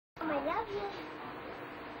I love you.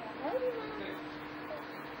 I love you, Mom. Hey,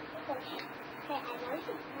 I love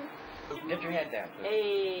you. Get your head down.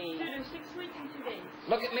 Hey. Tutor, 6 weeks and 2 days.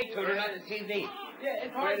 Look at me, Tutor, not the TV. Yeah,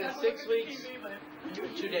 it's Right in 6 weeks,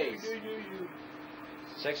 2 days.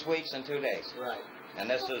 6 weeks and 2 days. Right. And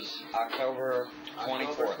this is October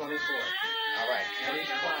 24th. All right.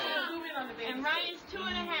 And Ryan's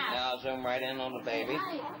 2.5. Now I'll zoom right in on the baby.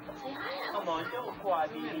 Come on, don't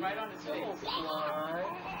quiet me. Right on his face. Come on.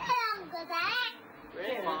 Go back.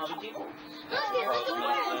 Ready, Mom?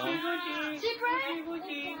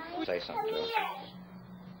 Say something to him.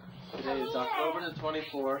 Today is October the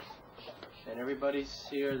 24th, and everybody's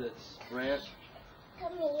here that's Brent,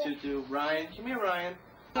 Tute-Ryan. Come here, Ryan.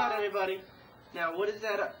 Not everybody. Now, what is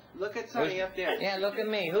that? Look at Sonny up there. Yeah, look at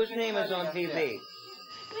me. Whose name is on TV? Take your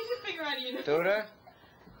finger out of your nose. Tutor?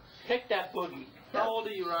 Pick that boogie. How old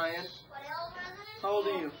are you, Ryan? How old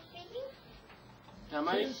are you? How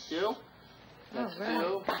many? 2? That's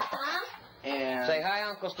 2. And Say hi,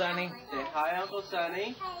 Uncle Sonny. say hi, Uncle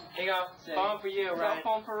Sonny. Here you go. Say, Phone for you, Ryan.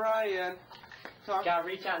 Phone for Ryan. Talk. Gotta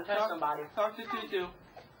reach out and touch somebody. Talk to Tutu.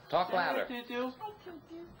 Talk louder. Say, Tutu.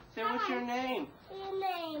 Say, what's your name? Your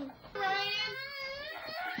name. Ryan.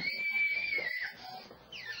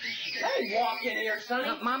 Hey, walk in here, Sonny.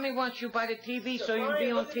 Mommy wants you by the TV so you can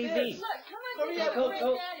be on TV. Look, come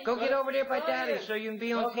on. Go get over there by Daddy so you can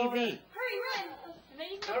be on TV. Hurry, run. And then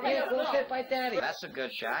you come Yeah, back. go sit by Daddy. That's a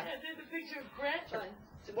good shot. Yeah, there's a picture of Grant.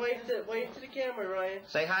 Wave to the camera, Ryan.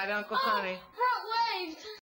 Say hi to Uncle Sonny. Front waves.